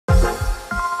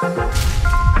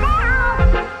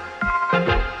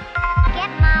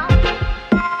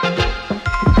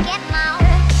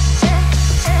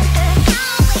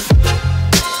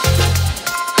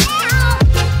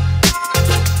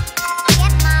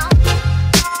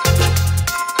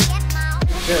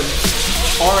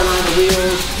R&I the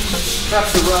wheels, prep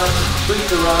the rust, treat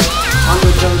the rust,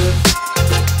 undercoat it.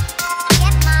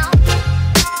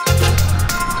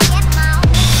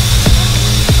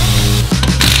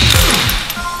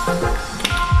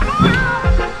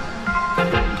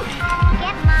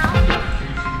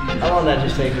 How long did that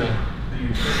just take me?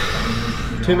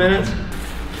 2 minutes?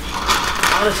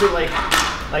 Honestly, like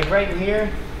right in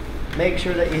here, make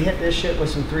sure that you hit this shit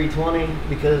with some 320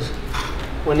 because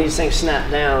when these things snap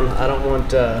down, I don't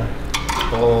want,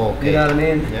 oh, okay. You know what I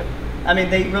mean? Yep. I mean,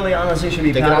 they really honestly should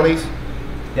be Take it all these?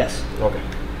 Yes. Okay.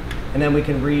 And then we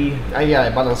can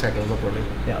yeah, balance second, no problem.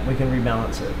 Yeah, we can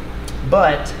rebalance it.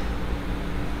 But,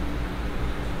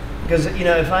 because, you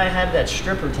know, if I had that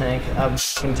stripper tank, I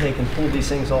can take and pull these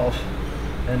things off.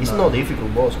 And, it's not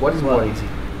difficult, boss. What is more easy?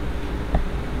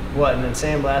 What, and then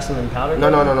sandblast and then powder?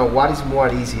 No. What is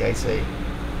more easy, I say?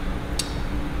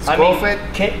 I mean,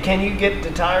 can you get the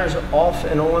tires off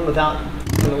and on without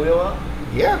the wheel up?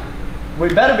 Yeah. We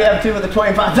better be able to with a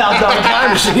 $25,000 tire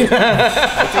machine.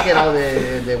 I take it out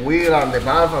the wheel and the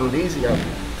valve and this, yeah.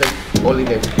 Only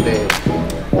the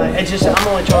it's just, I'm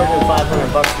only charging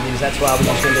 $500 for these. That's why we're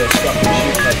just going to do a scuff and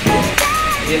shoot type deal.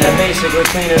 You know, basically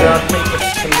clean it up, take the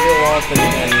wheel off, and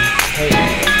hey,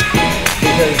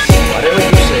 because whatever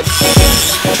you say.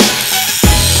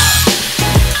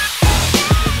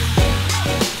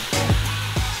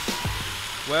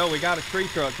 Well, we got a tree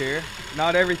truck here.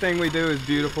 Not everything we do is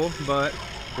beautiful, but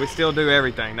we still do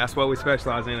everything. That's what we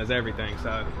specialize in, is everything.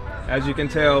 So, as you can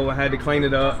tell, we had to clean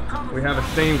it up. We have a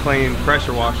steam clean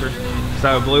pressure washer,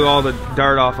 so blew all the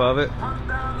dirt off of it.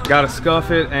 Got to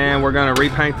scuff it, and we're gonna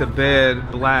repaint the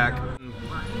bed black.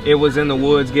 It was in the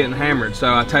woods getting hammered,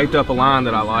 so I taped up a line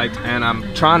that I liked, and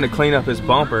I'm trying to clean up his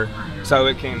bumper so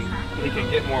he can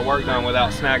get more work done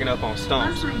without snagging up on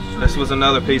stumps. This was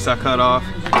another piece I cut off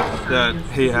that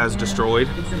he has destroyed.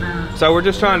 So we're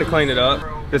just trying to clean it up.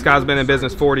 This guy's been in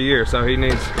business 40 years, so he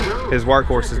needs, his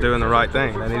workhorse is doing the right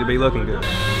thing. They need to be looking good.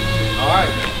 All right,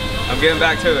 I'm getting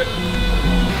back to it.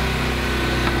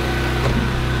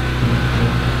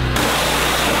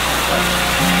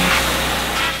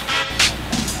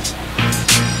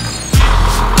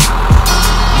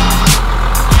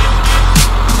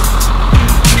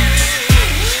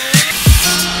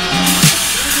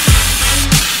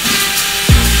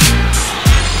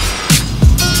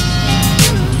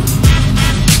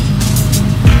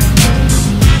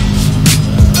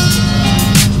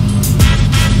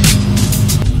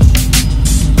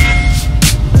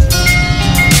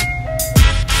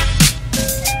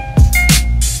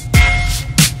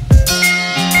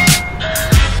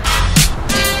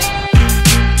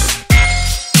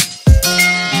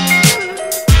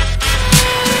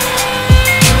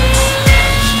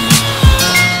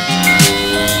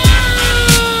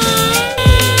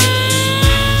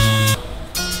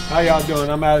 How y'all doing?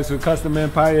 I'm Alex with Custom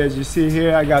Empire. As you see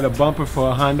here, I got a bumper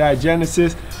for a Hyundai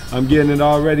Genesis. I'm getting it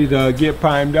all ready to get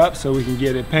primed up so we can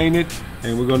get it painted,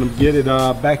 and we're gonna get it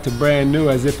back to brand new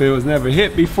as if it was never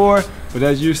hit before. But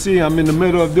as you see, I'm in the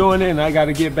middle of doing it and I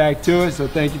gotta get back to it, so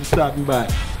thank you for stopping by.